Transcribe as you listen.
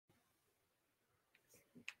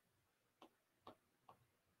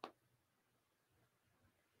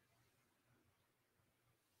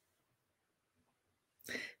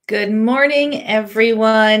Good morning,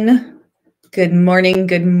 everyone. Good morning.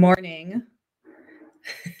 Good morning.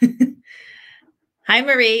 Hi,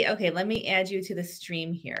 Marie. Okay, let me add you to the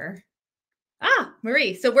stream here.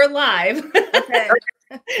 Marie, so we're live. Okay.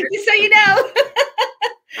 Just so you know.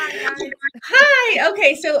 Hi, guys. Hi.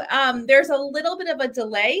 Okay, so there's a little bit of a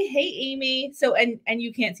delay. Hey, Amy. So and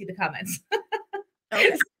you can't see the comments.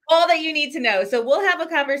 Okay. All that you need to know. So we'll have a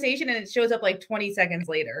conversation and it shows up like 20 seconds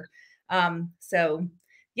later. So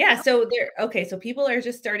people are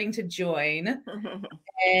just starting to join.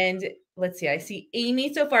 And let's see, I see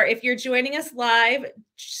Amy so far. If you're joining us live,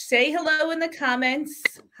 say hello in the comments.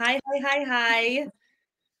 Hi.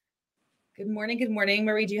 Good morning. Good morning.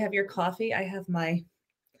 Marie, do you have your coffee? I have my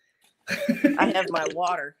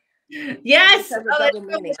water. Yes. This has a double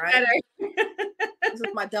meaning, right? This is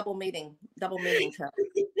my double meeting cup.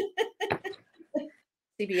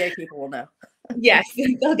 CBA people will know. Yes,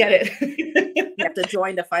 they'll get it. You have to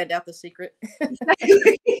join to find out the secret.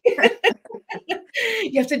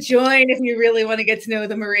 You have to join if you really want to get to know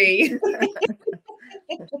the Marie.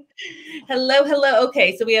 Hello.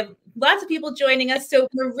 Okay, so we have lots of people joining us. So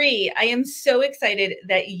Marie, I am so excited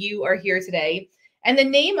that you are here today. And the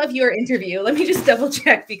name of your interview, let me just double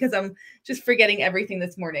check because I'm just forgetting everything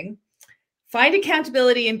this morning. Find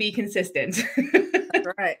accountability and be consistent. That's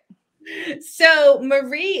right. So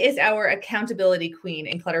Marie is our accountability queen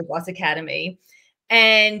in Clutter Boss Academy.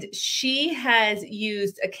 And she has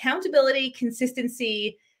used accountability,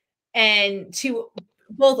 consistency, and to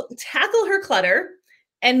both tackle her clutter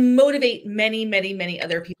and motivate many, many, many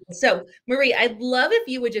other people. So Marie, I'd love if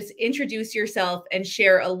you would just introduce yourself and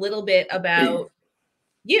share a little bit about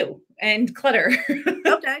you and clutter.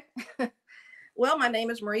 Okay. Well, my name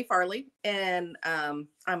is Marie Farley, and I'm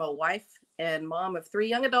a wife and mom of 3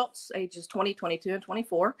 young adults, ages 20, 22, and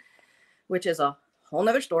 24, which is a whole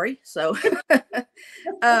nother story. So,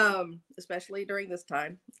 especially during this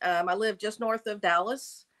time, I live just north of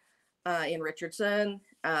Dallas, in Richardson,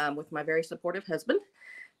 with my very supportive husband.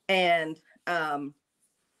 And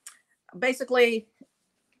basically,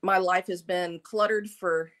 my life has been cluttered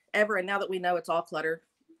forever. And now that we know it's all clutter,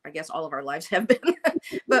 I guess all of our lives have been,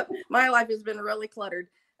 but my life has been really cluttered,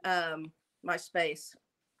 my space,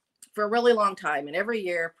 for a really long time. And every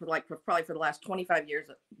year, probably for the last 25 years,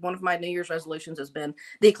 one of my New Year's resolutions has been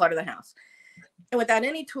declutter the house. And without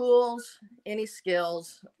any tools, any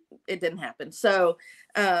skills, it didn't happen. So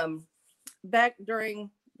back during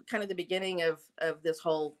kind of the beginning of this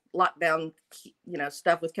whole lockdown,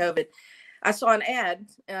 stuff with COVID, I saw an ad,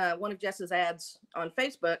 one of Jess's ads on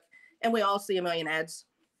Facebook, and we all see a million ads.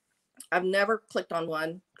 I've never clicked on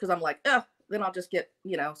one because I'm like, then I'll just get,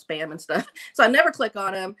 spam and stuff. So I never click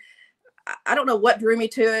on them. I don't know what drew me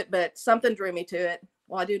to it, but something drew me to it.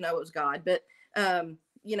 Well, I do know it was God, but,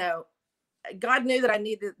 God knew that I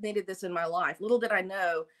needed this in my life. Little did I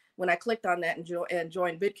know when I clicked on that and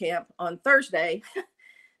joined boot camp on Thursday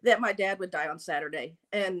that my dad would die on Saturday.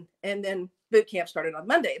 And then boot camp started on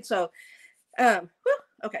Monday. And so,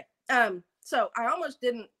 okay. So I almost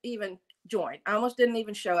didn't even join. I almost didn't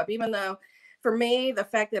even show up, even though for me, the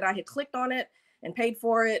fact that I had clicked on it and paid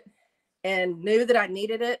for it and knew that I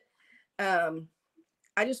needed it,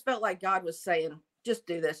 I just felt like God was saying, just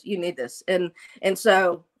do this. You need this. And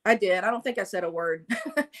so I did. I don't think I said a word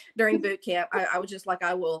during boot camp. I was just like,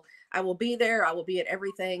 I will be there. I will be at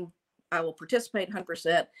everything. I will participate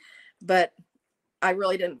 100%. But I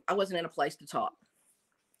wasn't in a place to talk.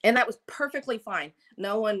 And that was perfectly fine.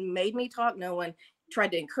 No one made me talk. No one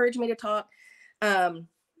tried to encourage me to talk.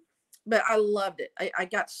 But I loved it. I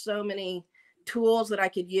got so many tools that I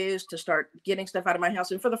could use to start getting stuff out of my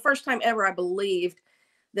house. And for the first time ever, I believed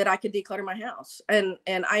that I could declutter my house. And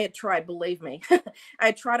I had tried, believe me. I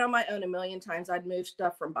had tried on my own a million times. I'd moved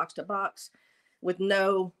stuff from box to box with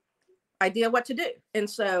no idea what to do. And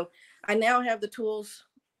so I now have the tools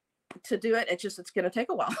to do it. It's going to take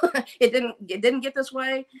a while. It didn't get this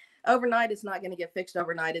way overnight. It's not going to get fixed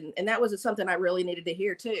overnight. And that was something I really needed to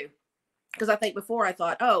hear too. Because I think before I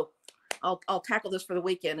thought, I'll tackle this for the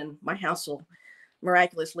weekend and my house will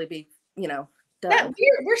miraculously be, done.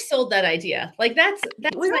 We're sold that idea. Like that's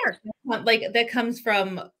like that comes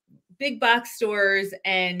from big box stores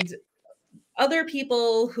and other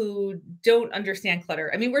people who don't understand clutter.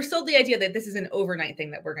 I mean, we're sold the idea that this is an overnight thing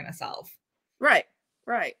that we're going to solve. Right.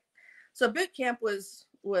 So boot camp was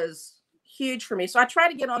huge for me. So I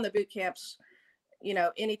try to get on the boot camps,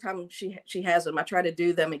 anytime she has them, I try to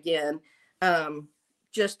do them again,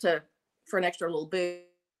 just for an extra little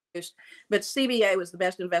boost. But CBA was the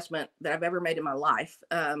best investment that I've ever made in my life,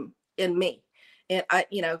 in me. And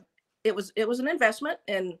it was an investment,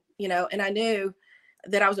 and I knew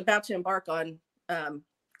that I was about to embark on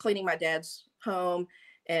cleaning my dad's home,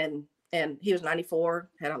 and he was 94,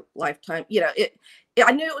 had a lifetime, you know,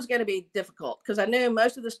 I knew it was going to be difficult because I knew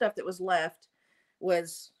most of the stuff that was left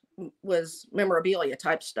was memorabilia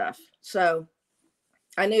type stuff. So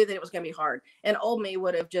I knew that it was going to be hard, and old me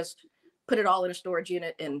would have just put it all in a storage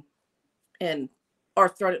unit and or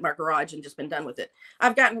thrown it in my garage and just been done with it.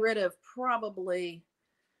 I've gotten rid of probably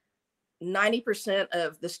 90%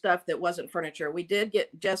 of the stuff that wasn't furniture. We did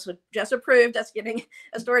get just approved us getting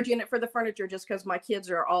a storage unit for the furniture just because my kids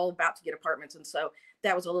are all about to get apartments. And so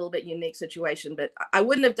that was a little bit unique situation, but I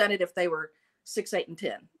wouldn't have done it if they were 6, 8, and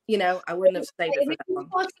 10. You know, I wouldn't have saved it for that long.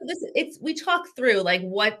 We talk through like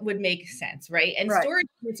what would make sense, right? And storage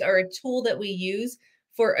units are a tool that we use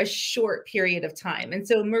for a short period of time. And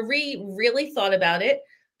so Marie really thought about it,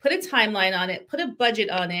 put a timeline on it, put a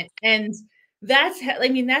budget on it, and that's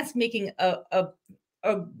making a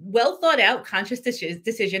well thought out conscious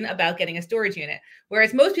decision about getting a storage unit.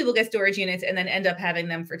 Whereas most people get storage units and then end up having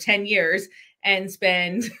them for 10 years and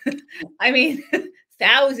spend, I mean,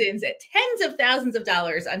 tens of thousands of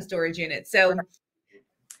dollars on storage units. So,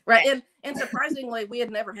 right. And surprisingly, we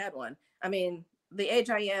had never had one. I mean, the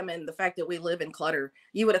age I am and the fact that we live in clutter,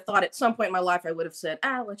 you would have thought at some point in my life, I would have said,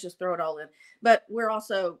 let's just throw it all in. But we're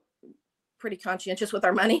also pretty conscientious with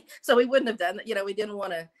our money. So we wouldn't have done that. You know, we didn't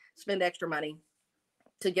want to spend extra money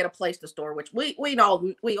to get a place to store, which we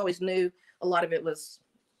always knew a lot of it was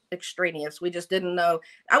extraneous. We just didn't know.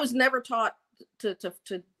 I was never taught to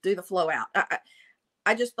do the flow out.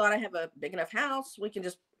 I just thought I have a big enough house. We can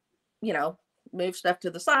just, you know, move stuff to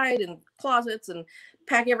the side and closets and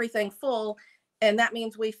pack everything full. And that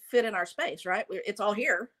means we fit in our space, right? It's all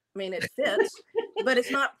here. I mean, it fits, but it's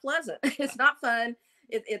not pleasant. It's not fun.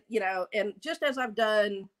 You know, and just as I've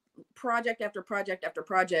done project after project after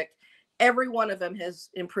project, every one of them has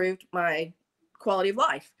improved my quality of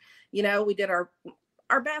life. You know, we did our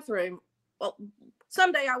bathroom. Well,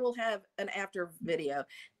 someday I will have an after video,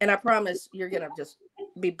 and I promise you're going to just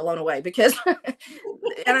be blown away because,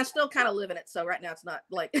 and I still kind of live in it. So right now it's not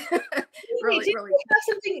like really. Didn't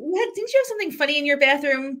you have something funny in your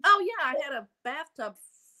bathroom? Oh yeah. I had a bathtub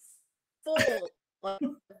full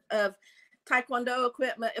of Taekwondo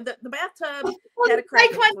equipment. The bathtub had a crack.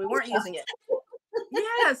 We weren't using it.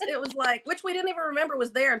 Yes, it was like, which we didn't even remember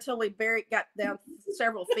was there until we got down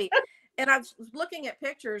several feet. And I was looking at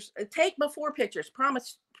pictures, take before pictures,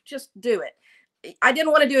 promise, just do it. I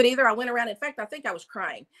didn't want to do it either. I went around. In fact, I think I was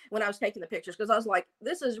crying when I was taking the pictures because I was like,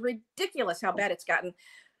 this is ridiculous how bad it's gotten.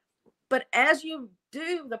 But as you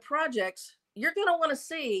do the projects, you're going to want to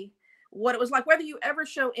see what it was like, whether you ever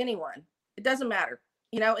show anyone, it doesn't matter.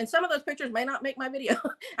 You know, and some of those pictures may not make my video.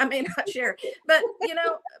 I may not share, but you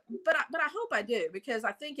know, but I hope I do, because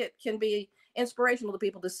I think it can be inspirational to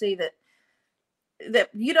people to see that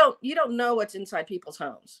you don't know what's inside people's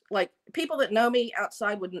homes. Like people that know me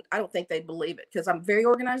outside I don't think they'd believe it, because I'm very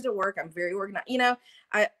organized at work. I'm very organized. You know,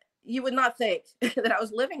 you would not think that I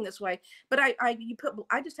was living this way, but I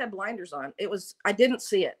just had blinders on. I didn't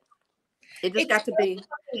see it. It just got to be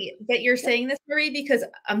that you're saying this, Marie, because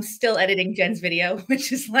I'm still editing Jen's video,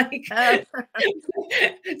 which is like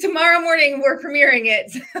tomorrow morning we're premiering it.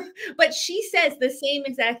 But she says the same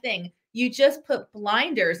exact thing. You just put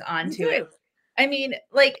blinders onto it. I mean,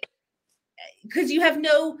 like, because you have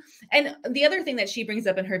no, and the other thing that she brings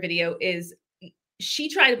up in her video is she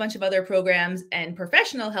tried a bunch of other programs and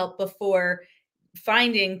professional help before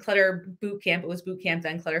finding Clutter Boot Camp. It was Boot Camp,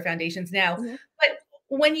 then Clutter Foundations now. Mm-hmm. But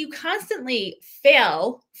when you constantly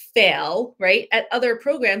fail, right, at other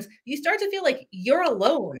programs, you start to feel like you're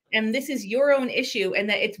alone and this is your own issue and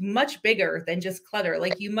that it's much bigger than just clutter.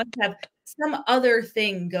 Like you must have some other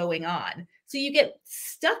thing going on. So you get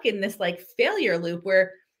stuck in this like failure loop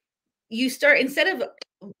where you start, instead of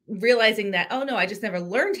realizing that, oh no, I just never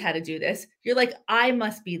learned how to do this, you're like, I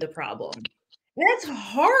must be the problem. That's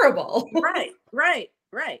horrible. Right.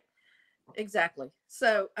 Exactly.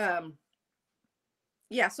 So,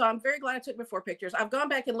 yeah, so I'm very glad I took before pictures. I've gone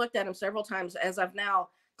back and looked at them several times as I've now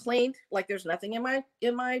cleaned. Like there's nothing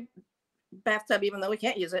in my bathtub, even though we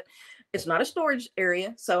can't use it. It's not a storage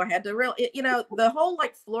area. So I had to the whole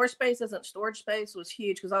like floor space isn't storage space was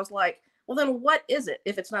huge, because I was like, well, then what is it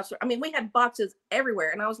if it's not? I mean, we had boxes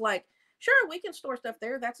everywhere, and I was like, sure, we can store stuff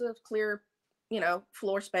there. That's a clear,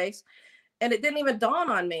 floor space. And it didn't even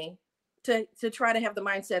dawn on me to try to have the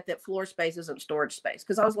mindset that floor space isn't storage space,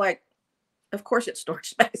 because I was like, of course it's storage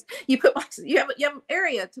space. You put boxes, you have an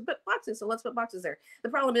area to put boxes. So let's put boxes there. The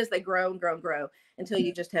problem is they grow and grow and grow until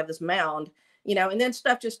you just have this mound, and then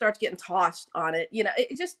stuff just starts getting tossed on it.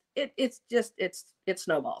 It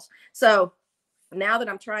snowballs. So now that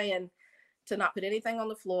I'm trying to not put anything on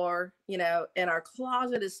the floor, you know, and our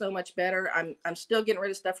closet is so much better. I'm still getting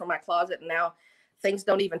rid of stuff from my closet, and now things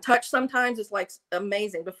don't even touch sometimes. It's like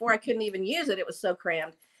amazing. Before I couldn't even use it. It was so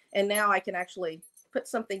crammed. And now I can actually put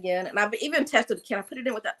something in. And I've even tested, can I put it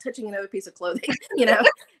in without touching another piece of clothing? You know,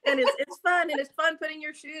 and it's fun. And it's fun putting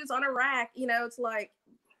your shoes on a rack. You know, it's like,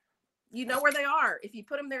 you know where they are. If you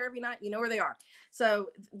put them there every night, you know where they are. So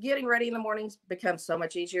getting ready in the mornings becomes so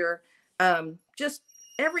much easier. Just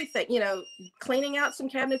everything, you know, cleaning out some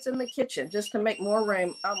cabinets in the kitchen just to make more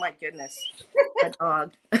room. Oh my goodness. A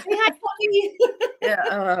dog.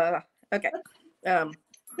 Yeah. Okay.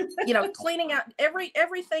 You know, cleaning out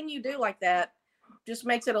everything you do like that just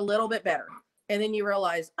makes it a little bit better. And then you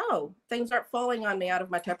realize, oh, things aren't falling on me out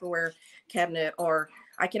of my Tupperware cabinet, or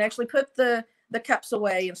I can actually put the cups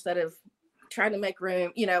away instead of trying to make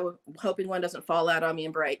room, you know, hoping one doesn't fall out on me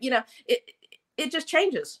and break. You know, it just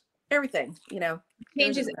changes everything, you know.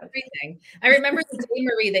 Changes everything. I remember the day,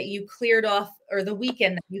 Marie, that you cleared off, or the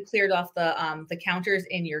weekend that you cleared off the counters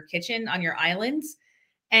in your kitchen on your islands,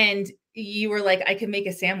 and you were like, I can make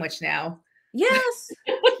a sandwich now. Yes.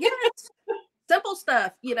 Yes. Simple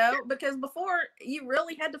stuff, you know, because before you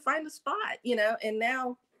really had to find a spot, you know, and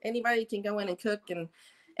now anybody can go in and cook,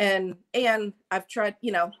 and I've tried,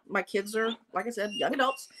 you know, my kids are, like I said, young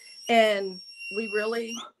adults, and we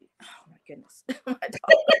really, oh my goodness, my dog.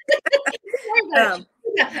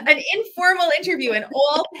 An informal interview, and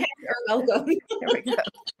all pets are welcome. There we go.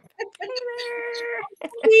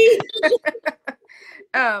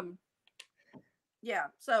 Yeah.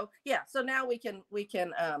 So now we can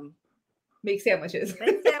make sandwiches.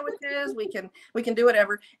 We can do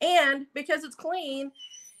whatever. And because it's clean,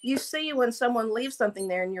 you see when someone leaves something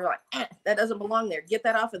there and you're like, that doesn't belong there. Get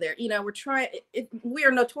that off of there. You know, we're trying, we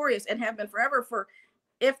are notorious and have been forever for,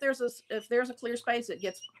 if there's a clear space, it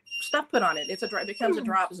gets stuff put on it. It becomes a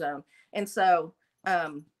drop zone. And so,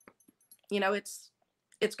 you know, it's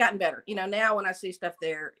gotten better. You know, now when I see stuff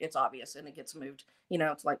there, it's obvious and it gets moved. You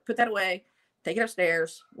know, it's like, put that away, take it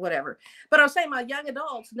upstairs, whatever. But I was saying my young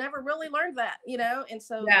adults never really learned that, you know, and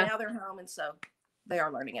so now they're home, and so they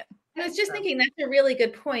are learning it. I was just thinking that's a really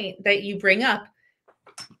good point that you bring up.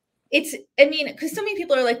 I mean, because so many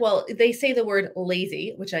people are like, well, they say the word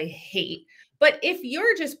lazy, which I hate. But if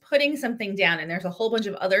you're just putting something down and there's a whole bunch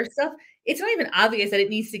of other stuff, it's not even obvious that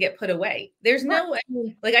it needs to get put away. There's no,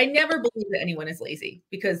 like, I never believe that anyone is lazy,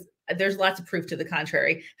 because there's lots of proof to the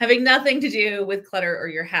contrary, having nothing to do with clutter or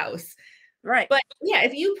your house. Right. But yeah,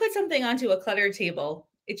 if you put something onto a clutter table,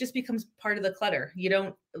 it just becomes part of the clutter. You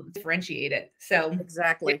don't differentiate it. So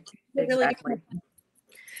exactly. Really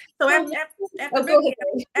so after boot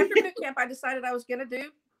camp, I decided I was going to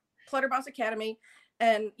do Clutter Boss Academy,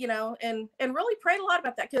 and, you know, and really prayed a lot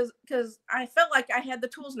about that, because I felt like I had the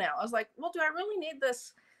tools now. I was like, well, do I really need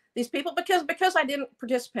these people? Because I didn't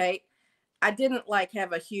participate. I didn't like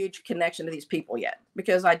have a huge connection to these people yet,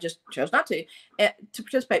 because I just chose not to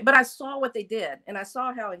participate. But I saw what they did, and I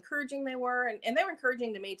saw how encouraging they were, and they were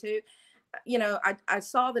encouraging to me too. You know, I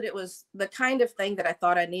saw that it was the kind of thing that I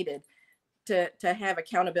thought I needed to have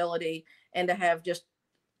accountability and to have just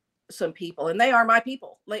some people, and they are my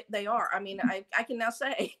people. They are. I mean, I can now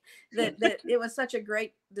say that it was such a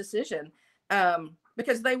great decision,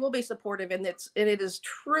 because they will be supportive, and it is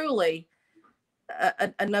truly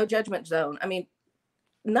a no judgment zone. I mean,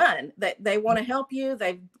 none. They want to help you.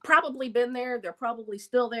 They've probably been there. They're probably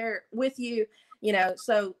still there with you. You know,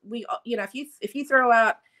 so we, you know, if you throw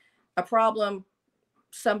out a problem,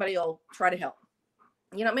 somebody will try to help.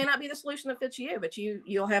 You know, it may not be the solution that fits you, but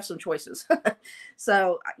you'll have some choices.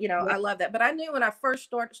 So, you know, I love that. But I knew when I first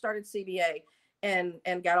started CBA and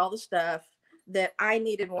got all the stuff, that I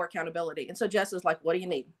needed more accountability. And so Jess was like, what do you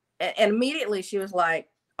need? And immediately she was like,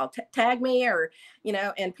 I'll tag me, or, you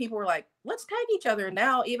know, and people were like, let's tag each other. And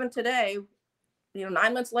now, even today, you know,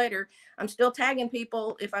 9 months later, I'm still tagging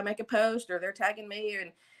people if I make a post, or they're tagging me,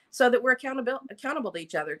 and so that we're accountable to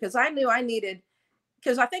each other. Because I knew I needed,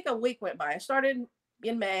 because I think a week went by. I started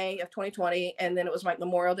in May of 2020, and then it was like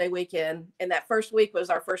Memorial Day weekend, and that first week was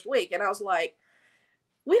our first week, and I was like,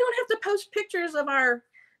 we don't have to post pictures of our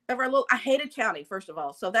little, I hated counting, first of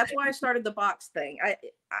all. So that's why I started the box thing.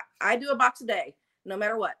 I do a box a day, no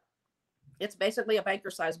matter what. It's basically a banker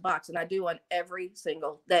size box, and I do one every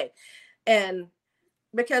single day. And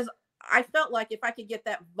because I felt like if I could get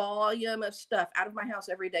that volume of stuff out of my house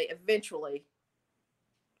every day, eventually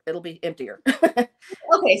it'll be emptier.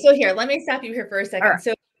 Okay, so here, let me stop you here for a second. Right.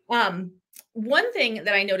 So One thing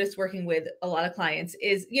that I noticed working with a lot of clients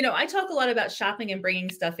is, I talk a lot about shopping and bringing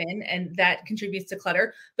stuff in, and that contributes to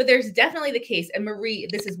clutter. But there's definitely the case, and Marie,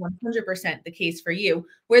 this is 100% the case for you,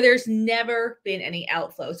 where there's never been any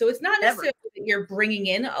outflow. So it's not necessarily that you're bringing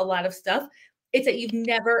in a lot of stuff. It's that you've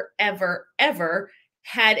never, ever, ever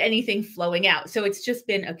had anything flowing out. So it's just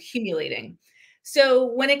been accumulating. So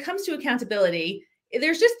when it comes to accountability,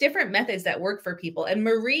 there's just different methods that work for people. And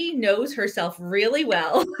Marie knows herself really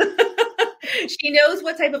well. She knows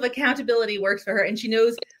what type of accountability works for her. And she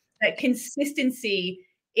knows that consistency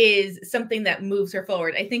is something that moves her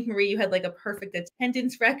forward. I think, Marie, you had like a perfect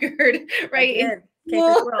attendance record, right? I did.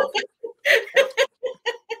 K-12.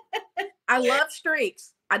 I love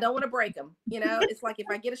streaks. I don't want to break them. It's like if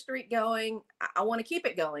I get a streak going, I want to keep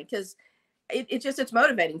it going because it's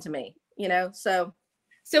motivating to me, so.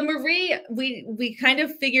 So Marie, we kind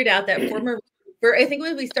of figured out that for Marie, I think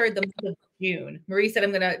when we started the month of June, Marie said,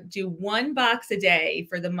 I'm going to do 1 box a day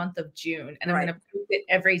for the month of June. And I'm going to post it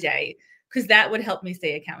every day because that would help me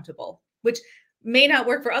stay accountable, which may not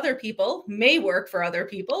work for other people, may work for other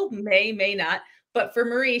people, may not. But for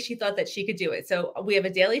Marie, she thought that she could do it. So we have a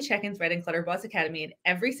daily check-in thread in Clutter Boss Academy. And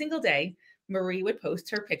every single day, Marie would post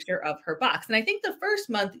her picture of her box. And I think the first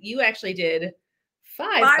month you actually did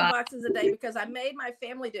 5 boxes a day because I made my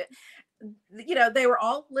family do it. They were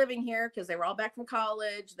all living here because they were all back from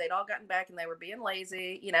college. They'd all gotten back and they were being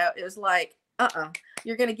lazy. It was like,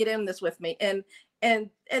 you're going to get in this with me. And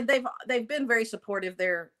they've been very supportive.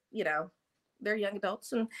 They're young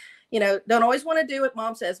adults and, don't always want to do what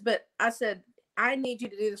mom says. But I said, I need you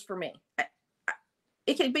to do this for me.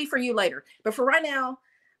 It can be for you later. But for right now,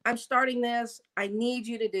 I'm starting this. I need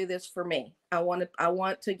you to do this for me. I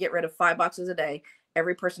want to get rid of 5 boxes a day.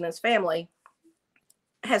 Every person in his family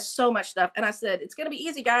has so much stuff. And I said, it's going to be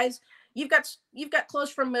easy, guys. You've got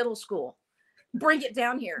clothes from middle school. Bring it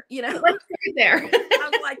down here. Right there. I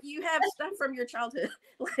was like, you have stuff from your childhood.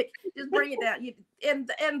 Like, just bring it down.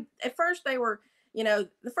 And at first they were, the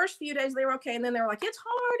first few days they were okay. And then they were like, it's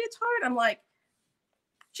hard. I'm like,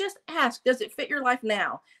 just ask, does it fit your life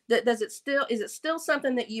now? Is it still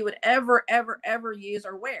something that you would ever use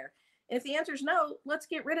or wear? And if the answer is no, let's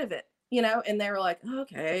get rid of it, and they were like,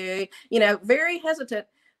 okay, very hesitant.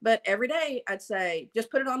 But every day I'd say, just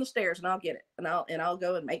put it on the stairs and I'll get it. And I'll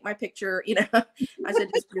go and make my picture. I said,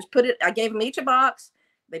 just put it. I gave them each a box.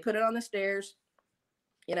 They put it on the stairs,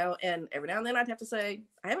 and every now and then I'd have to say,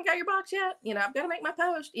 I haven't got your box yet. I've got to make my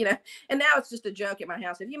post, and now it's just a joke at my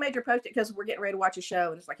house. Have you made your post? Because we're getting ready to watch a show.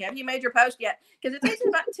 And it's like, have you made your post yet? Because it takes me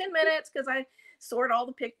about 10 minutes because I sort all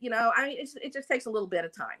the it just takes a little bit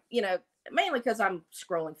of time, mainly because I'm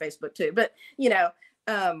scrolling Facebook too. But,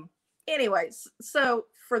 anyways, so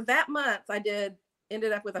for that month, I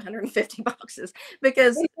ended up with 150 boxes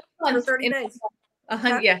because for 30 days.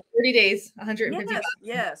 30 days, 150.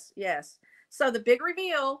 Yes. So the big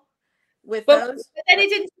reveal with but then it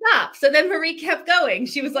didn't stop. So then Marie kept going.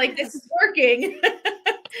 She was like, this is working.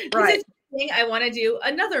 Right. This is working. I want to do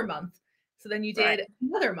another month. So then you did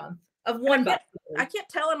another month of 1 box. I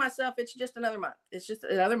kept telling myself it's just another month. It's just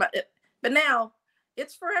another month. But now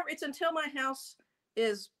it's forever. It's until my house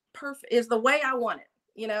is perfect, is the way I want it.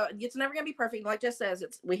 It's never going to be perfect. Like Jess says,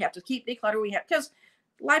 we have to keep declutter. Because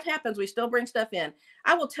life happens. We still bring stuff in.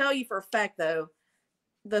 I will tell you for a fact, though,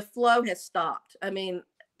 the flow has stopped. I mean,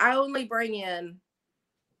 I only bring in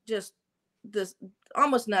just this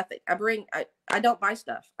almost nothing. I don't buy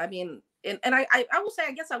stuff. I mean, and I will say,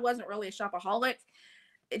 I guess I wasn't really a shopaholic.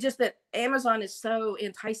 It's just that Amazon is so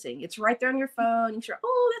enticing. It's right there on your phone. And you're,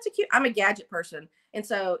 oh, that's I'm a gadget person. And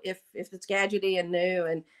so if it's gadgety and new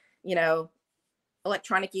and,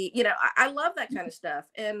 electronic-y, I love that kind of stuff.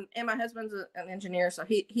 And my husband's an engineer, so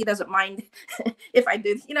he doesn't mind if I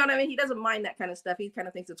do, you know what I mean? He doesn't mind that kind of stuff. He kind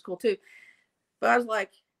of thinks it's cool too. But I was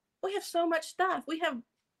like, we have so much stuff.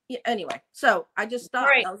 Anyway, so I just stopped.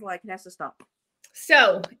 Right. I was like, it has to stop.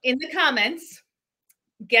 So in the comments,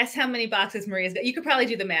 guess how many boxes Maria's got. You could probably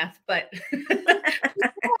do the math, but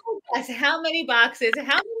guess how many boxes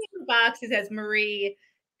has Marie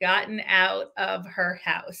gotten out of her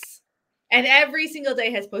house? And every single day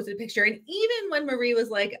has posted a picture. And even when Marie was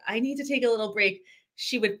like, I need to take a little break,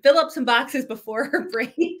 she would fill up some boxes before her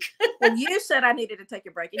break. And you said I needed to take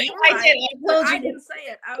a break. And you were right. I didn't say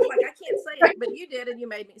it. I was like, I can't say it, but you did, and you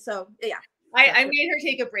made me. So yeah. I made her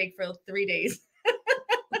take a break for 3 days.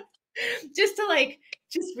 just to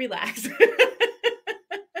relax.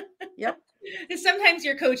 Yep. Sometimes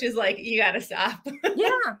your coach is like, you got to stop.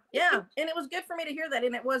 Yeah. And it was good for me to hear that.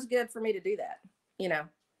 And it was good for me to do that,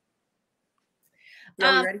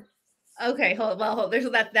 Are you ready? Okay, hold. There's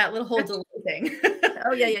that little whole delay thing.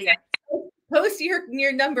 Oh yeah. post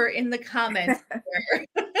your number in the comments.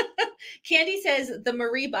 Candy says the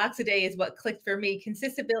Marie box a day is what clicked for me.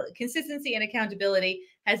 Consistency and accountability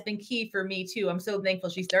has been key for me too. I'm so thankful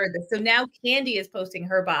she started this. So now Candy is posting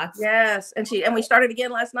her box. Yes, and we started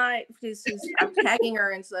again last night. I'm tagging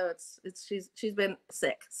her, and so she's been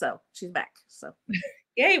sick, so she's back. So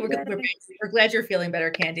yay, we're glad you're feeling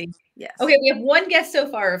better, Candy. Yes. Okay, we have one guest so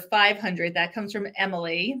far of 500. That comes from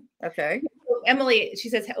Emily. Okay. Emily, she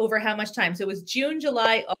says over how much time? So it was June,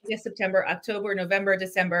 July, August, September, October, November,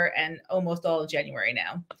 December, and almost all of January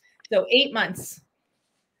now. So 8 months.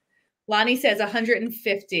 Lonnie says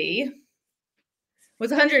 150. It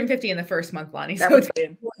was 150 in the first month, Lonnie. That so was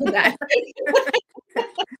it's more than that.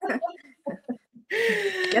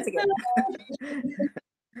 Yes, again.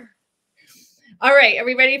 All right, are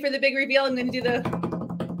we ready for the big reveal? I'm going to do the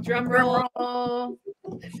drum roll.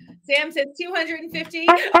 Sam says 250.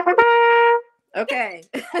 Okay.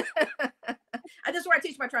 I just where I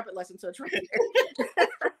teach my trumpet lesson, so it's right here.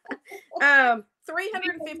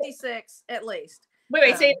 356 at least.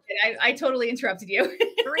 Wait, say it. I totally interrupted you.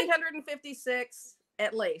 356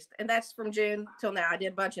 at least, and that's from June till now. I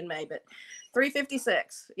did a bunch in May, but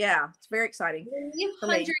 356. Yeah, it's very exciting.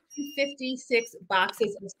 356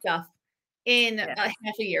 boxes of stuff in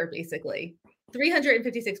half a year, basically.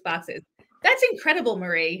 356 boxes. That's incredible,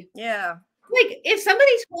 Marie. Yeah. Like if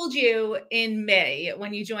somebody told you in May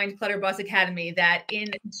when you joined Clutter Boss Academy that in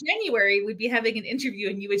January we'd be having an interview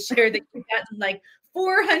and you would share that you've gotten like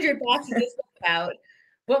 400 boxes of stuff out,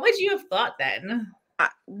 what would you have thought then?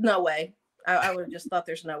 No way. I would have just thought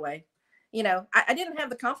there's no way. You know, I didn't have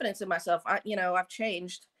the confidence in myself. I've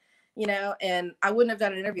changed, and I wouldn't have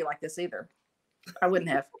done an interview like this either. I wouldn't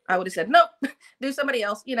have. I would have said, nope, do somebody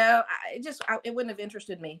else. It wouldn't have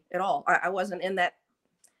interested me at all. I wasn't in that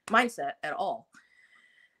mindset at all.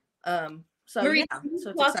 Marie,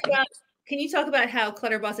 can you talk about how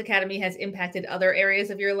Clutter Boss Academy has impacted other areas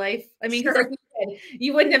of your life? I mean, because like you said,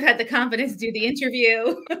 you wouldn't have had the confidence to do the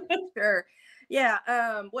interview. Sure. Yeah.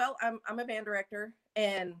 Well, I'm a band director,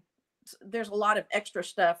 and there's a lot of extra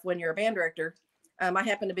stuff when you're a band director. I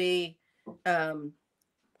happen to be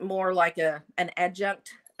more like an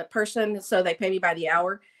adjunct person, so they pay me by the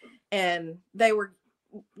hour, and they were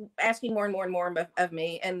asking more and more and more of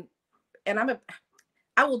me, and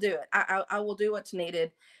I will do it. I will do what's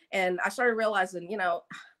needed. And I started realizing,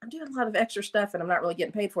 I'm doing a lot of extra stuff and I'm not really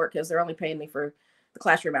getting paid for it because they're only paying me for the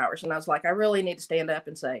classroom hours. And I was like, I really need to stand up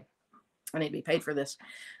and say, I need to be paid for this.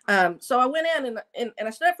 So I went in and I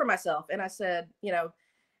stood up for myself, and I said,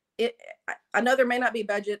 I know there may not be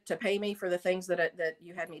budget to pay me for the things that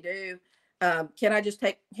you had me do. Can I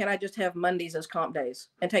just have Mondays as comp days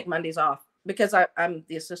and take Mondays off? Because I'm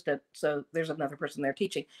the assistant. So there's another person there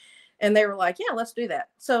teaching. And they were like, yeah, let's do that.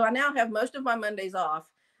 So I now have most of my Mondays off.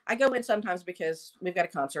 I go in sometimes because we've got a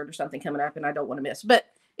concert or something coming up and I don't want to miss, but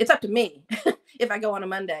it's up to me if I go on a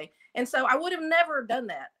Monday. And so I would have never done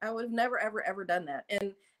that. I would have never, ever, ever done that.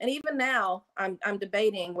 And even now I'm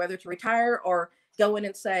debating whether to retire or go in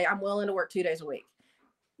and say, I'm willing to work 2 days a week,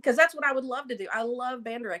 because that's what I would love to do. I love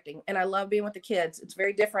band directing and I love being with the kids. It's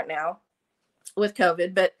very different now with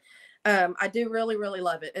COVID, but I do really, really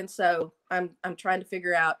love it. And so I'm trying to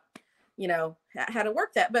figure out, how to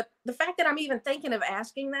work that. But the fact that I'm even thinking of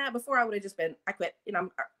asking that, before I would have just been, I quit,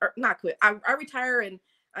 I'm not quit. I retire, and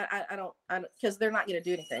I don't, because they're not going to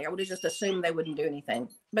do anything. I would have just assumed they wouldn't do anything.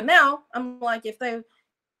 But now I'm like, if they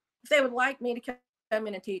would like me to come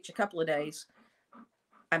in and teach a couple of days,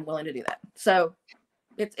 I'm willing to do that. So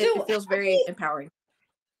it feels very empowering.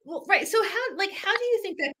 Well, right. So how do you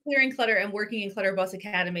think that clearing clutter and working in Clutter Boss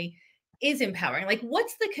Academy is empowering? Like,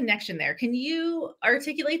 what's the connection there? Can you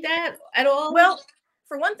articulate that at all? Well,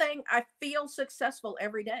 for one thing, I feel successful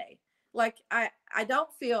every day. Like I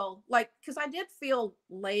don't feel like, because I did feel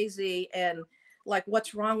lazy and like,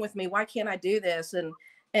 what's wrong with me? Why can't I do this? And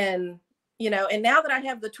and now that I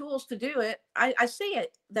have the tools to do it, I see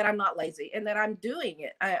it, that I'm not lazy and that I'm doing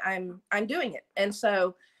it. I'm doing it. And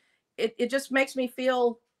so it just makes me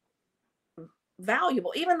feel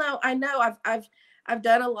valuable, even though I know I've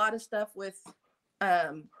done a lot of stuff with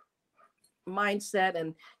mindset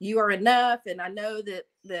and you are enough, and I know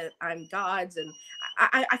that I'm God's, and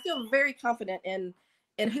I feel very confident in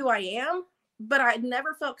who I am, but I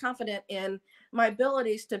never felt confident in my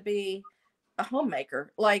abilities to be a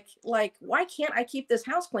homemaker. Like why can't I keep this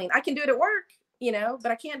house clean? I can do it at work,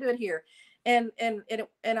 but I can't do it here. And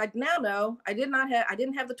I now know I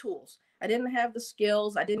didn't have the tools, I didn't have the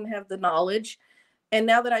skills, I didn't have the knowledge. And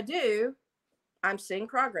now that I do, I'm seeing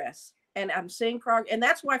progress, and and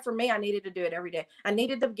that's why for me, I needed to do it every day. I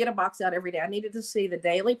needed to get a box out every day. I needed to see the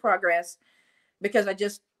daily progress, because I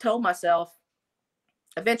just told myself,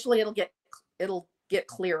 eventually it'll get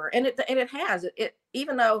clearer. And it has it,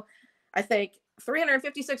 even though I think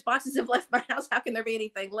 356 boxes have left my house. How can there be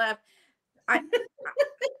anything left? I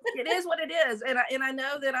it is what it is. And I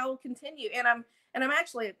know that I will continue. And I'm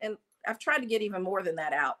actually, and I've tried to get even more than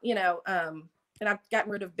that out, and I've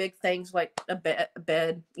gotten rid of big things like a bed,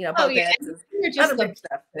 Oh bunk yeah, beds and you're just other big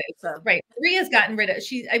stuff. So right. Maria's gotten rid of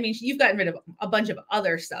you've gotten rid of a bunch of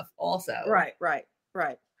other stuff also. right.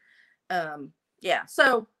 Yeah.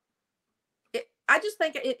 So I just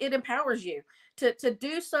think it empowers you to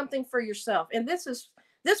do something for yourself. And this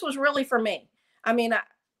was really for me. I mean,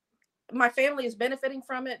 my family is benefiting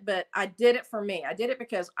from it, but I did it for me. I did it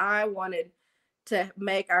because I wanted to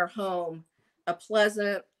make our home a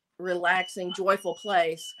pleasant, relaxing, joyful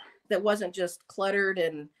place that wasn't just cluttered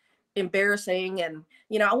and embarrassing. And,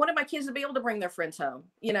 I wanted my kids to be able to bring their friends home,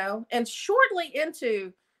 and shortly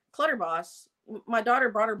into Clutter Boss, my daughter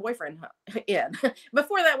brought her boyfriend in.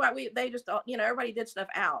 Before that, they just, everybody did stuff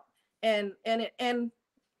out. And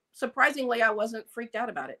surprisingly, I wasn't freaked out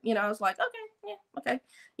about it. I was like, okay, yeah, okay,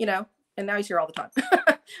 and now he's here all the time.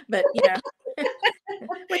 But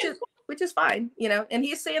which is fine, and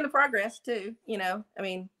he's seeing the progress too. I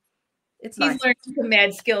mean, it's he's nice. learned some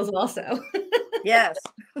mad skills also. Yes.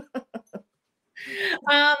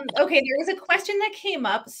 Okay, there was a question that came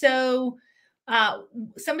up. So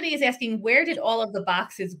somebody is asking, where did all of the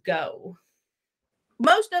boxes go?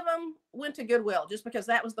 Most of them went to Goodwill just because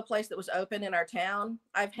that was the place that was open in our town.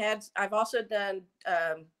 I've also done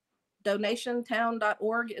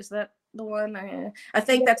donationtown.org. Is that the one? I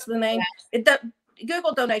think that's the name.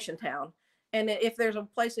 Google Donation Town. And if there's a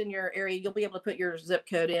place in your area, you'll be able to put your zip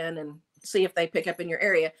code in and see if they pick up in your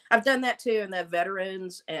area. I've done that too. And the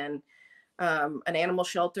veterans and an animal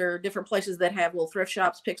shelter, different places that have little thrift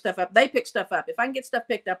shops pick stuff up. They pick stuff up. If I can get stuff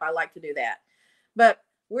picked up, I like to do that. But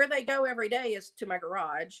where they go every day is to my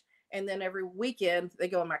garage. And then every weekend they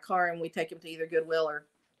go in my car and we take them to either Goodwill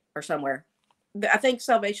or somewhere. I think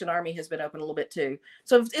Salvation Army has been open a little bit too.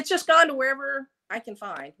 So it's just gone to wherever I can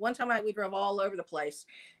find. One time we drove all over the place.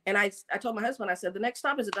 And I told my husband, I said, the next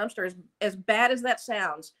stop is a dumpster. As bad as that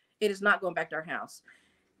sounds, it is not going back to our house.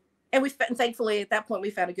 And thankfully at that point we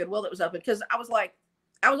found a Goodwill that was open, because I was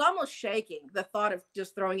almost shaking the thought of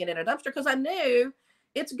just throwing it in a dumpster, because I knew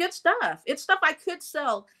it's good stuff. It's stuff I could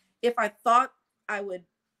sell if I thought I would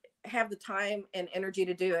have the time and energy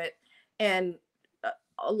to do it. And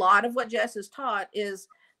a lot of what Jess has taught is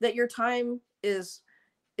that your time is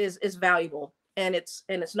valuable, and it's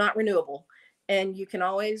not renewable, and you can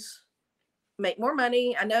always make more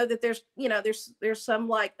money. I know that there's some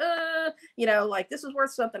like, like this is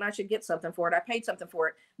worth something, I should get something for it. I paid something for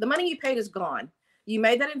it. The money you paid is gone. You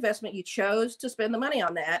made that investment. You chose to spend the money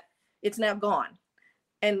on that. It's now gone.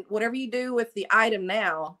 And whatever you do with the item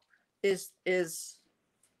now is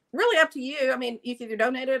really up to you. I mean, you can either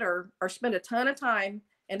donate it or spend a ton of time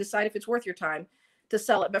and decide if it's worth your time to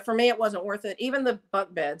sell it. But for me, it wasn't worth it. Even the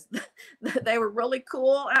bunk beds, they were really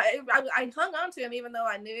cool. I hung on to them, even though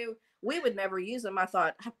I knew we would never use them. I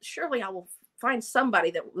thought, surely I will find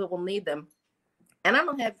somebody that will need them. And I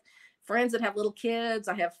don't have friends that have little kids.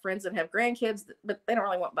 I have friends that have grandkids, but they don't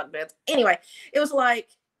really want bunk beds. Anyway, it was like,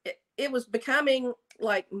 it was becoming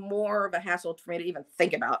like more of a hassle for me to even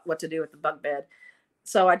think about what to do with the bunk bed.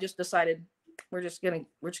 So I just decided we're just gonna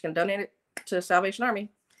donate it to Salvation Army,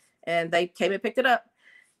 and they came and picked it up.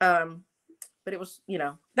 But it was,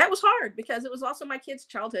 that was hard because it was also my kids'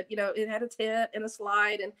 childhood. It had a tent and a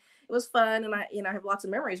slide, and it was fun, and I have lots of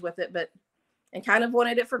memories with it. And kind of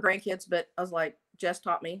wanted it for grandkids, but I was like, Jess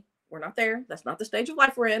taught me, we're not there. That's not the stage of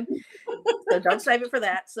life we're in. So don't save it for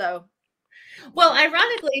that. So. Well,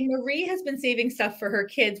 ironically, Marie has been saving stuff for her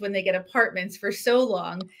kids when they get apartments for so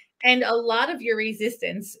long. And a lot of your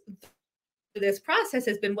resistance to this process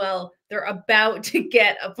has been, well, they're about to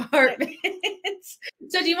get apartments.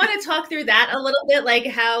 So do you want to talk through that a little bit, like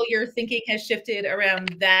how your thinking has shifted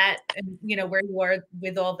around that and, where you are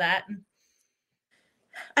with all that?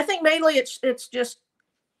 I think mainly it's just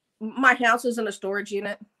my house isn't a storage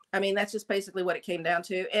unit. I mean, that's just basically what it came down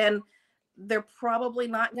to. And they're probably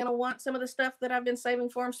not going to want some of the stuff that I've been saving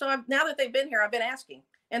for them. So now that they've been here, I've been asking,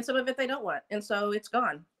 and some of it they don't want. And so it's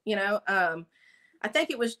gone, I think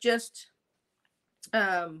it was just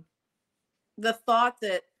the thought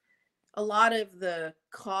that a lot of the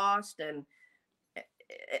cost and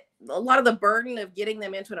a lot of the burden of getting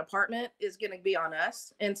them into an apartment is going to be on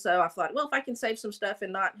us. And so I thought, well, if I can save some stuff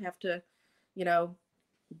and not have to,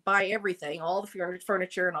 buy everything, all the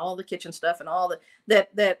furniture and all the kitchen stuff and all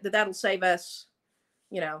that'll save us,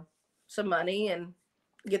 some money and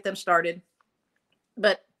get them started.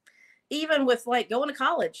 But even with like going to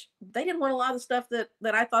college, they didn't want a lot of the stuff that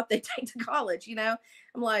I thought they'd take to college.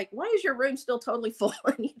 I'm like, why is your room still totally full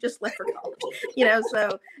and you just left for college?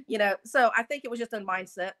 So I think it was just a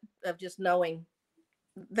mindset of just knowing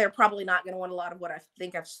they're probably not going to want a lot of what I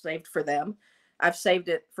think I've saved for them. I've saved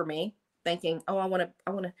it for me, thinking, oh, I want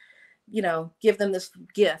to, give them this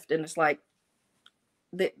gift. And it's like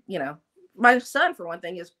that, my son, for one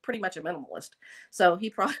thing, is pretty much a minimalist. So he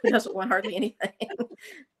probably doesn't want hardly anything.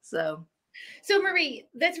 So Marie,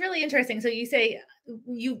 that's really interesting. So you say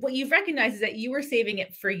what you've recognized is that you were saving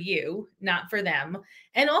it for you, not for them.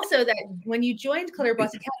 And also that when you joined Clutter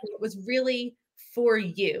Boss Academy, it was really for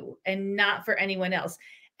you and not for anyone else.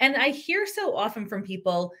 And I hear so often from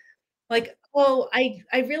people like, oh, I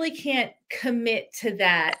really can't commit to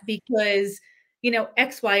that because,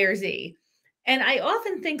 X, Y, or Z. And I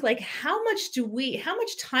often think like, how much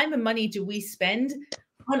time and money do we spend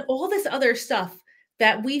on all this other stuff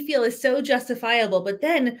that we feel is so justifiable? But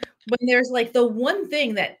then when there's like the one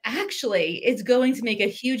thing that actually is going to make a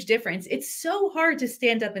huge difference, it's so hard to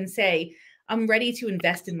stand up and say, I'm ready to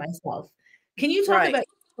invest in myself. Can you talk about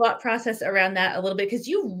the thought process around that a little bit? Because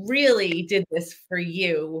you really did this for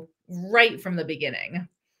you right from the beginning.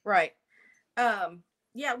 Right.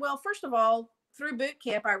 Yeah, well, first of all, through boot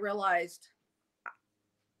camp, I realized,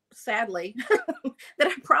 sadly, that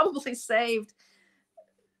I probably saved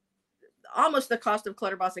almost the cost of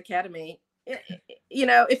Clutter Boss Academy. When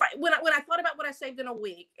I thought about what I saved in a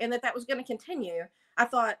week and that was going to continue, I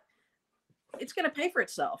thought it's going to pay for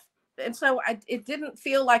itself. And so it didn't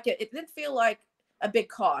feel like it didn't feel like a big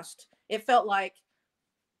cost. It felt like,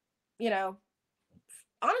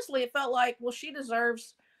 honestly, it felt like, well, she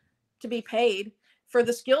deserves to be paid for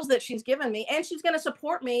the skills that she's given me, and she's going to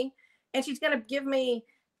support me, and she's going to give me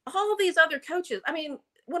all these other coaches. I mean,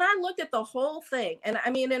 when I looked at the whole thing, and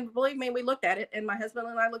believe me, we looked at it, and my husband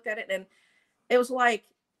and I looked at it, and it was like,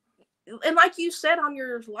 and like you said on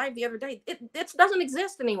your live the other day, it doesn't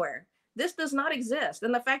exist anywhere. This does not exist.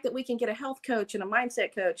 And the fact that we can get a health coach and a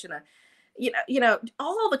mindset coach and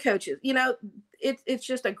all the coaches, it's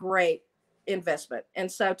just a great investment.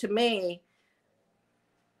 And so to me,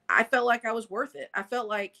 I felt like I was worth it. I felt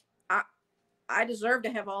like I deserve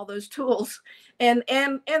to have all those tools. And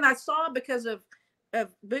I saw, because of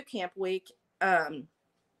boot camp week,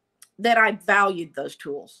 that I valued those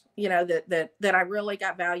tools, that I really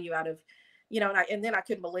got value out of, and then I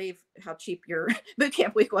couldn't believe how cheap your boot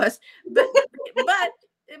camp week was. But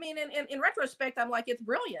I mean, in retrospect, I'm like, it's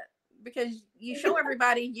brilliant because you show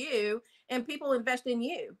everybody you, and people invest in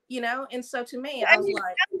you, And so to me, I was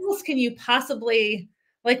like, how else can you possibly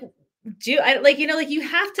you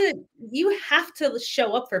have to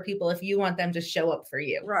show up for people if you want them to show up for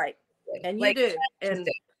you. Right. And you do.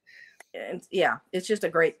 And yeah, it's just a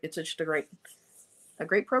great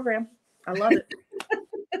program. I love it.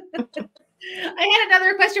 I had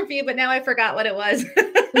another question for you, but now I forgot what it was.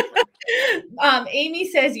 Amy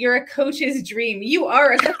says you're a coach's dream. You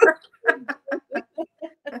are a coach.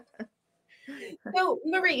 So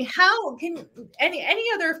Marie, how can any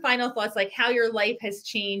other final thoughts, like how your life has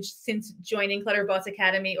changed since joining Clutter Boss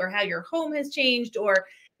Academy, or how your home has changed, or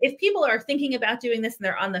if people are thinking about doing this and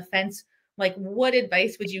they're on the fence, like what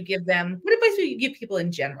advice would you give them? What advice would you give people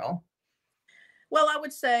in general? Well, I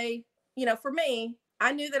would say, for me,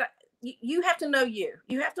 I knew that you have to know you.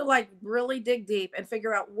 You have to like really dig deep and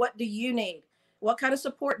figure out, what do you need? What kind of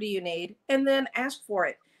support do you need? And then ask for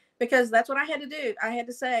it, because that's what I had to do. I had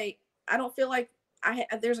to say, I don't feel like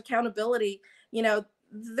there's accountability.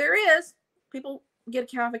 There is, people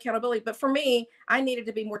get accountability, but for me, I needed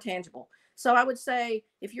to be more tangible. So I would say,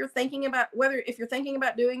 if you're thinking about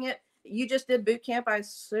doing it, you just did boot camp. I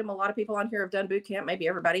assume a lot of people on here have done boot camp, maybe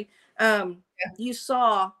everybody. You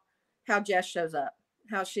saw how Jess shows up,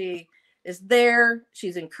 how she is there.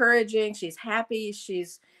 She's encouraging. She's happy.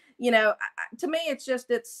 She's, to me, it's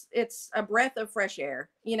just, it's a breath of fresh air.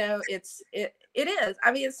 It is.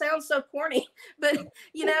 I mean, it sounds so corny, but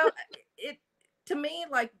to me,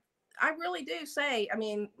 like, I really do say, I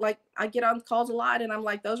mean, like, I get on calls a lot and I'm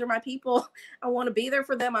like, those are my people. I want to be there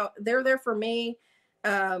for them. They're there for me.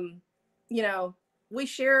 We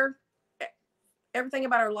share everything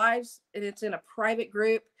about our lives, and it's in a private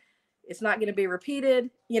group. It's not going to be repeated.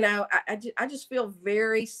 I just feel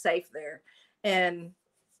very safe there. And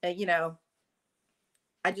I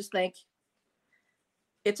just think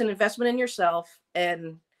it's an investment in yourself,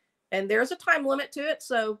 and there's a time limit to it.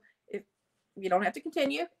 So if you don't have to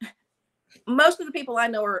continue, most of the people I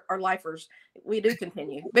know are lifers. We do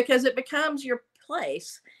continue because it becomes your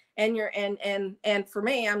place. And for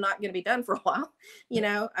me, I'm not going to be done for a while.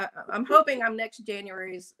 I'm hoping I'm next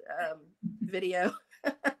January's video.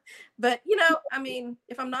 But, you know, I mean,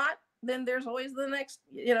 if I'm not, then there's always the next,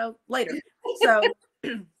 you know, later. So,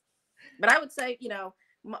 but I would say, you know,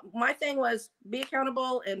 my thing was be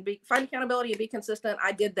accountable and find accountability and be consistent.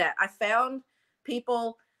 I did that. I found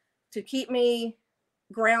people to keep me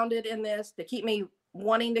grounded in this, to keep me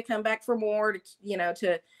wanting to come back for more, to, you know,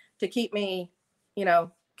 to keep me, you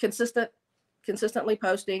know, consistently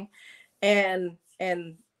posting. And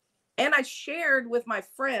and and I shared with my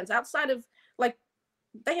friends outside of, like,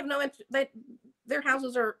 they have no interest. Their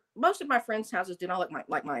houses are, most of my friends' houses do not look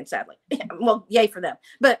like mine, sadly. Well, yay for them.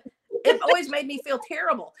 But it always made me feel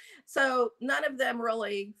terrible. So none of them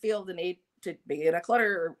really feel the need to be in a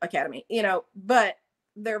clutter academy, you know, but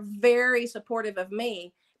they're very supportive of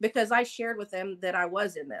me because I shared with them that I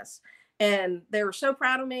was in this. And they were so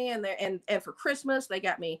proud of me. And for Christmas, they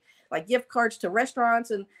got me like gift cards to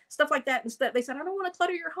restaurants and stuff like that. Instead, they said, I don't want to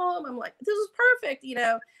clutter your home. I'm like, this is perfect, you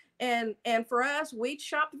know. And for us, we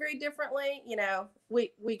shopped very differently. You know,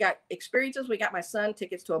 we got experiences. We got my son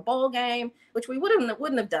tickets to a bowl game, which we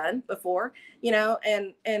wouldn't have done before. You know,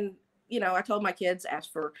 and you know, I told my kids,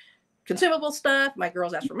 ask for consumable stuff. My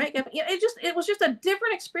girls asked for makeup. You know, it was just a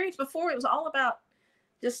different experience. Before, it was all about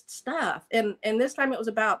just stuff, and this time it was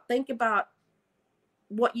about, think about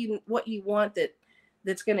what you want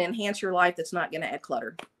that's going to enhance your life, that's not going to add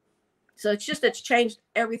clutter. So it's changed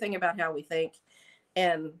everything about how we think.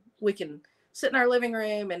 And we can sit in our living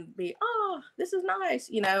room and be, oh, this is nice,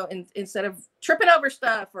 you know, and instead of tripping over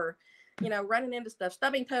stuff or, you know, running into stuff,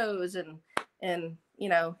 stubbing toes and, you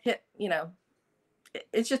know, you know,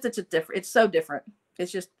 it's so different.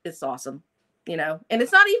 It's awesome, you know, and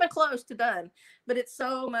it's not even close to done, but it's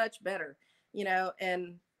so much better, you know.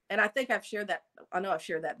 And I think I've shared that. I know I've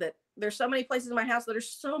shared that there's so many places in my house that are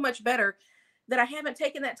so much better that I haven't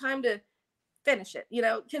taken that time to finish it, you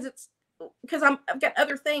know, because I've got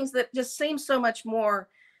other things that just seem so much more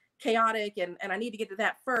chaotic, and I need to get to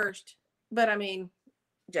that first. But I mean,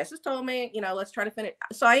 Jess has told me, you know, let's try to finish.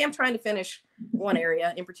 So I am trying to finish one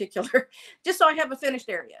area in particular, just so I have a finished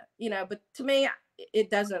area, you know. But to me,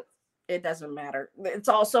 it doesn't matter. It's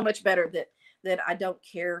all so much better that I don't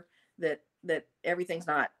care that everything's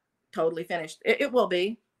not totally finished. It will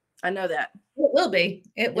be. I know that. It will be.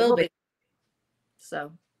 It will be.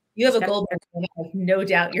 So you have a goal. I have no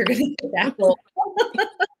doubt you're going to get that goal.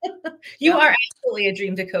 You are absolutely a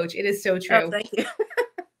dream to coach. It is so true. Oh, thank you.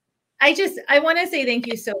 I want to say thank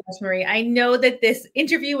you so much, Marie. I know that this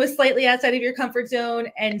interview was slightly outside of your comfort zone,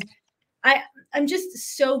 and I'm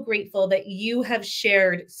just so grateful that you have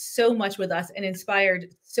shared so much with us and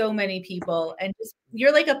inspired so many people. And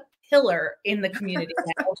you're like a pillar in the community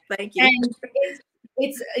now. Thank you. And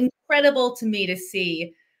it's incredible to me to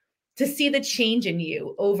see the change in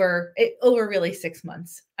you over really 6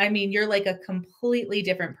 months. I mean, you're like a completely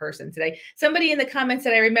different person today. Somebody in the comments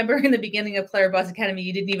said, I remember in the beginning of Clutter Boss Academy,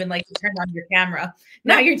 you didn't even like to turn on your camera.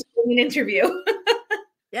 Now you're doing an interview.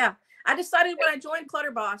 Yeah. I decided when I joined Clutter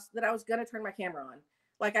Boss that I was going to turn my camera on.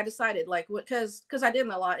 Like, I decided, like, because I did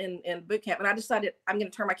a lot in boot camp, and I decided I'm going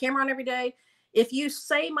to turn my camera on every day. If you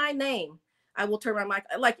say my name, I will turn my mic,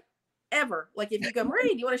 like, ever. Like, if you go, Marie,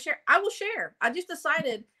 do you want to share? I will share. I just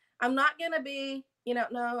decided I'm not going to be, you know,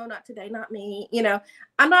 no, not today, not me. You know,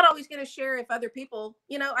 I'm not always going to share if other people,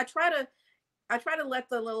 you know, I try to let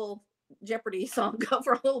the little Jeopardy song go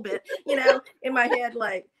for a little bit, you know, in my head.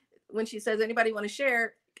 Like, when she says, anybody want to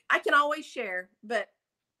share? I can always share, but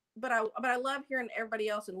I love hearing everybody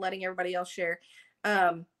else and letting everybody else share.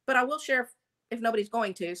 But I will share if nobody's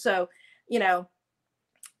going to. So, you know,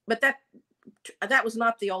 but that was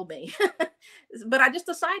not the old me. But I just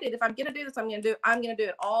decided, if I'm going to do this, I'm going to do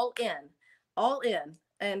it all in.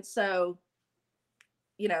 And so,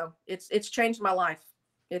 you know, it's changed my life.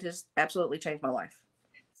 It has absolutely changed my life.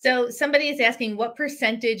 So somebody is asking, what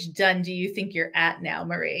percentage done do you think you're at now,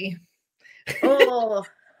 Marie? Oh,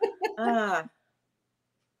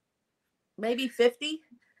 maybe 50,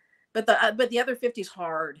 but the other 50 is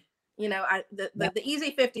hard. You know, the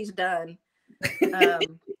easy 50 is done.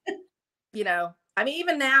 You know, I mean,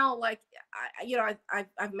 even now, like,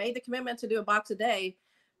 I've made the commitment to do a box a day,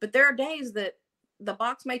 but there are days that the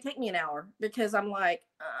box may take me an hour because I'm like,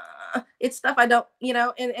 it's stuff I don't, you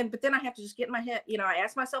know, but then I have to just get in my head, you know, I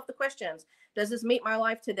ask myself the questions. Does this meet my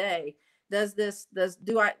life today?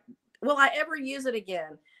 Will I ever use it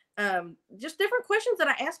again? Just different questions that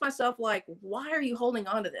I ask myself, like, why are you holding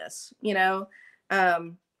on to this? You know?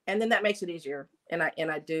 And then that makes it easier. And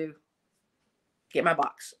I do get my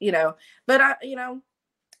box, you know, but I'm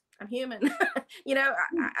human. You know,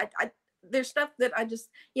 I there's stuff that I just,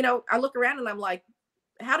 you know, I look around and I'm like,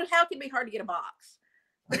 how can it be hard to get a box?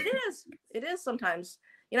 But it is sometimes,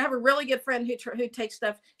 You know, I have a really good friend who takes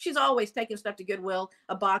stuff. She's always taking stuff to Goodwill,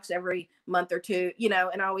 a box every month or two, you know,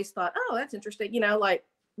 and I always thought, oh, that's interesting, you know, like,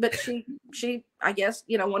 but she, I guess,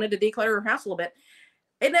 you know, wanted to declutter her house a little bit.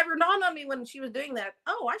 It never dawned on me when she was doing that.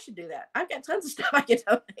 Oh, I should do that. I've got tons of stuff I can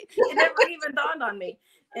donate. It never even dawned on me.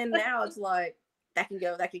 And now it's like, that can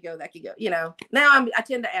go, that could go, that could go. You know, now I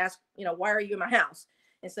tend to ask, you know, why are you in my house?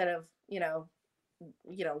 Instead of, you know,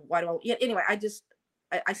 why don't, anyway,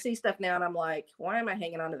 I see stuff now and I'm like, why am I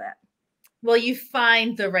hanging on to that? Well, you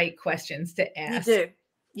find the right questions to ask. You do.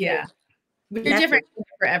 Yeah. You're different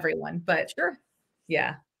for everyone, but sure.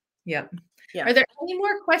 Yeah. Yep. Yeah. Are there any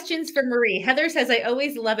more questions for Marie? Heather says, I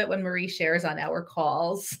always love it when Marie shares on our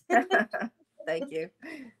calls. Thank you.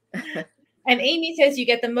 And Amy says you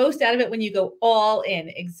get the most out of it when you go all in.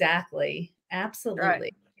 Exactly.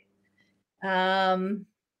 Absolutely. Right.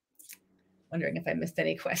 Wondering if I missed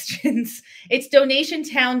any questions. It's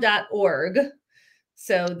donationtown.org.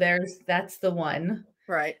 So that's the one.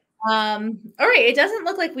 Right. All right. It doesn't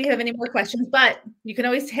look like we have any more questions, but you can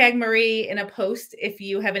always tag Marie in a post if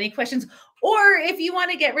you have any questions, or if you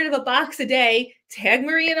want to get rid of a box a day, tag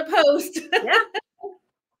Marie in a post. Yeah.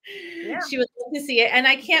 Yeah. She would love to see it. And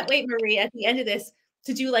I can't wait, Marie, at the end of this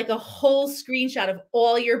to do like a whole screenshot of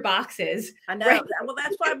all your boxes. I know. Right? Well,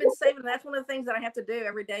 that's why I've been saving. That's one of the things that I have to do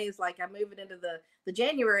every day is like I move it into the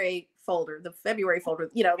January folder, the February folder,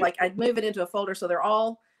 you know, like I move it into a folder. So they're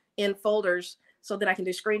all in folders so that I can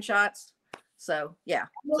do screenshots. So yeah.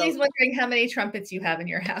 Emily's wondering how many trumpets you have in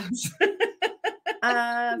your house.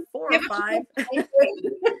 4 or 5.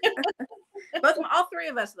 All three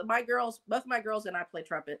of us, both my girls and I play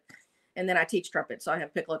trumpet, and then I teach trumpet. So I have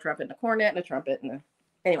a piccolo trumpet and a cornet and a trumpet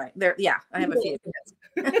anyway, I have a few.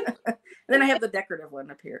 And then I have the decorative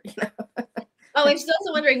one up here. You know? Oh, and she's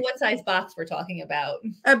also wondering what size box we're talking about.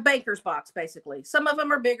 A baker's box, basically. Some of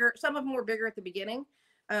them are bigger. Some of them were bigger at the beginning,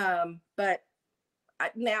 but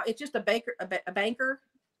now it's just a banker.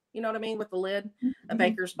 You know what I mean, with the lid, a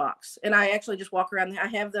baker's box. And I actually just walk around. I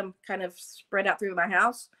have them kind of spread out through my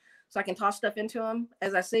house, so I can toss stuff into them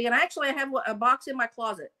as I see. And I have a box in my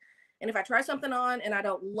closet. And if I try something on and I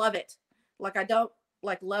don't love it, like I don't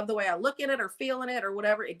love the way I look at it or feeling it or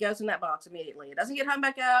whatever, it goes in that box immediately. It doesn't get hung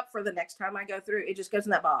back up for the next time I go through. It just goes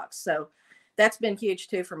in that box. So that's been huge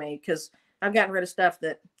too for me, because I've gotten rid of stuff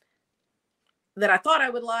that I thought I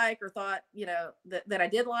would like, or thought, you know, that I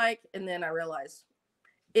did like. And then I realized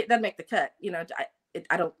it doesn't make the cut. You know,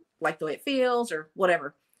 I don't like the way it feels or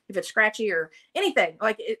whatever. If it's scratchy or anything,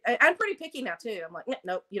 I'm pretty picky now too. I'm like,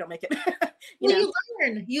 nope, you don't make it. You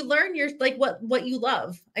learn your, like what you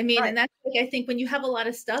love. I mean, right. And that's like, I think when you have a lot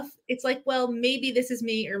of stuff, it's like, well, maybe this is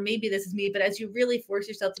me, or maybe this is me. But as you really force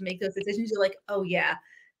yourself to make those decisions, you're like, oh yeah,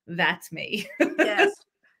 that's me.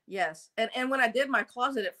 Yes. And when I did my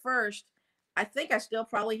closet at first, I think I still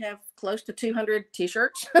probably have close to 200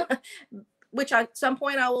 t-shirts, which at some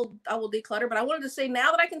point I will declutter. But I wanted to see,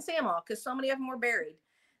 now that I can see them all, because so many of them were buried,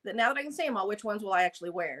 that now that I can see them all, which ones will I actually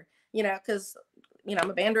wear? You know, because, you know, I'm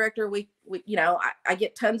a band director. We you know, I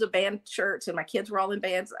get tons of band shirts, and my kids were all in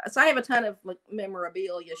bands. So I have a ton of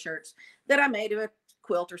memorabilia shirts that I made a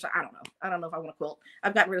quilt or so. I don't know if I want a quilt.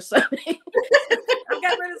 I've gotten rid of so many. I've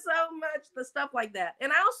gotten rid of so much, the stuff like that.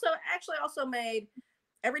 And I also made,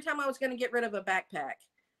 every time I was going to get rid of a backpack,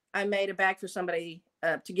 I made a bag for somebody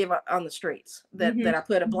to give on the streets that I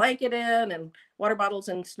put a blanket in, and water bottles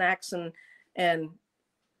and snacks and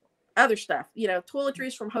other stuff, you know,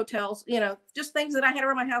 toiletries from hotels, you know, just things that I had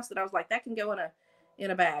around my house that I was like, that can go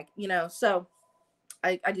in a bag, you know. So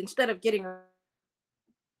I instead of getting.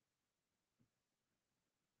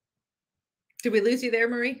 Did we lose you there,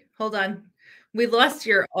 Marie? Hold on. We lost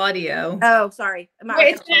your audio. Oh, sorry.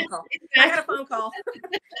 I got a phone call.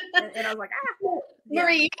 and I was like,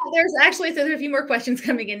 Marie, there's a few more questions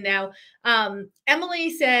coming in now.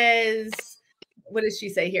 Emily says, what does she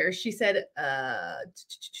say here? She said,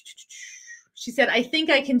 I think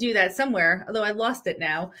I can do that somewhere, although I lost it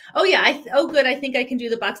now. Oh yeah. Good. I think I can do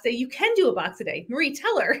the box a day. You can do a box a day. Marie,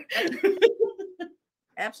 tell her.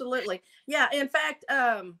 Absolutely. Yeah. In fact,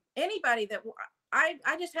 anybody that I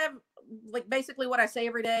just have, like, basically what I say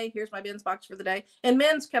every day. Here's my bins box for the day. And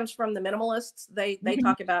men's comes from the minimalists. They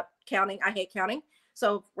talk about counting. I hate counting.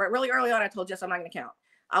 So really early on, I told Jess I'm not going to count.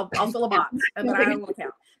 I'll fill a box, but I don't want to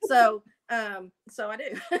count. So I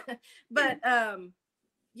do. But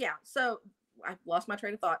yeah. So I lost my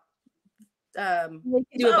train of thought. So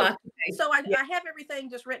I have everything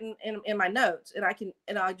just written in my notes, and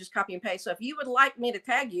I'll just copy and paste. So if you would like me to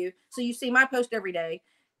tag you, so you see my post every day,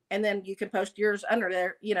 and then you can post yours under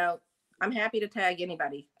there, you know, I'm happy to tag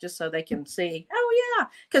anybody just so they can see. Oh yeah,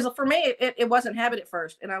 because for me it wasn't habit at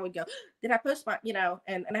first, and I would go, did I post my,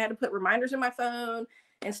 and I had to put reminders in my phone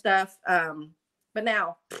and stuff. But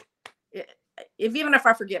now, if even if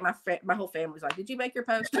I forget, my whole family's like, did you make your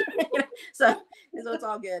post? so it's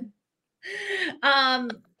all good.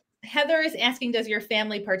 Heather is asking, does your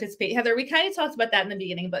family participate? Heather, we kind of talked about that in the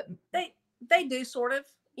beginning, but they do sort of.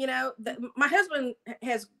 My husband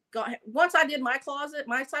has got, once I did my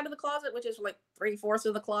side of the closet, which is like 3/4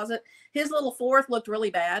 of the closet, his little fourth looked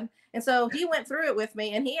really bad. And so he went through it with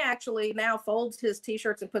me, and he actually now folds his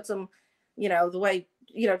t-shirts and puts them, the way,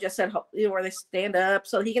 just said, where they stand up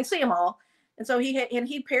so he can see them all. And so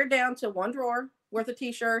he pared down to one drawer worth of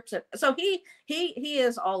t-shirts. So he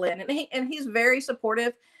is all in, and he's very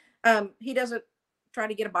supportive. He doesn't try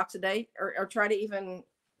to get a box a day or try to even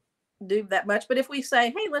do that much, but if we say,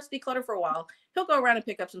 hey, let's declutter for a while, he'll go around and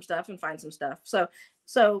pick up some stuff and find some stuff. So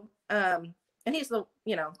and he's the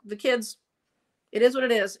kids, it is what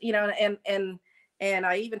it is, and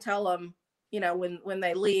I even tell them, when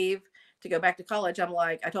they leave to go back to college, I'm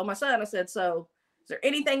like, I told my son, I said, so is there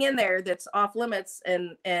anything in there that's off limits?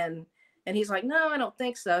 And he's like, no, I don't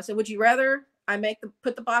think so. I said, would you rather I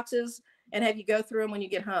put the boxes and have you go through them when you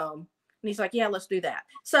get home? And he's like, yeah, let's do that.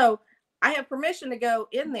 So I have permission to go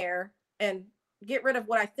in there and get rid of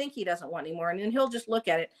what I think he doesn't want anymore. And then he'll just look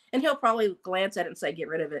at it, and he'll probably glance at it and say, get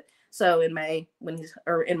rid of it. So in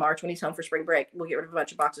March, when he's home for spring break, we'll get rid of a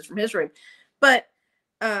bunch of boxes from his room. But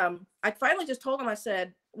I finally just told him, I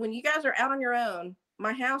said, when you guys are out on your own,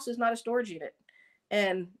 my house is not a storage unit.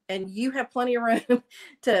 And you have plenty of room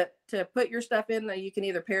to put your stuff in that you can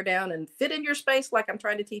either pare down and fit in your space like I'm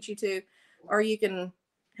trying to teach you to, or you can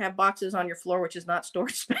have boxes on your floor, which is not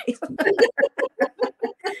storage space.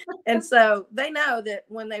 And so they know that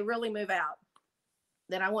when they really move out,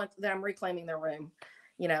 that I'm reclaiming their room.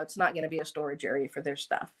 It's not going to be a storage area for their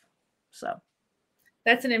stuff. So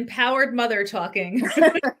that's an empowered mother talking.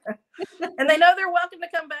 And they know they're welcome to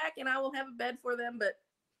come back, and I will have a bed for them. But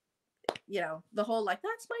the whole, like,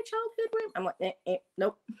 that's my childhood room, I'm like,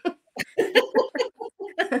 nope.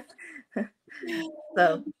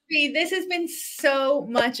 So this has been so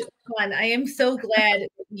much fun. I am so glad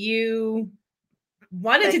you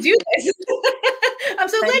wanted to do this. I'm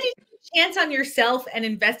so glad you took a chance on yourself and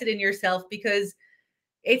invested in yourself, because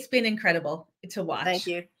it's been incredible to watch. Thank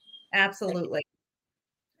you. Absolutely.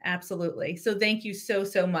 Absolutely. So thank you so,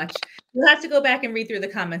 so much. You'll have to go back and read through the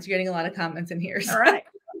comments. You're getting a lot of comments in here. So. All right.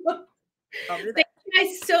 I'll do that. Thank you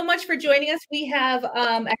guys so much for joining us. We have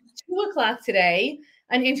at 2:00 today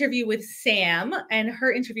an interview with Sam, and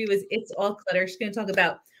her interview is It's All Clutter. She's going to talk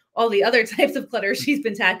about all the other types of clutter she's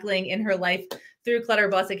been tackling in her life through Clutter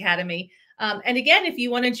Boss Academy. And again, if you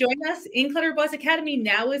want to join us in Clutter Boss Academy,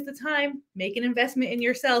 now is the time. Make an investment in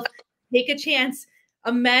yourself. Take a chance.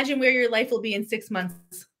 Imagine where your life will be in 6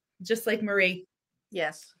 months, just like Marie.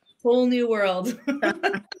 Yes. Whole new world.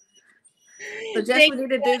 So Jess, we need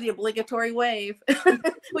to do the obligatory wave.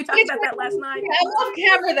 We talked about that last night. I love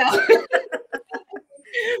camera though.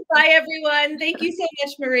 Bye everyone. Thank you so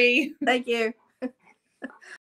much, Marie. Thank you.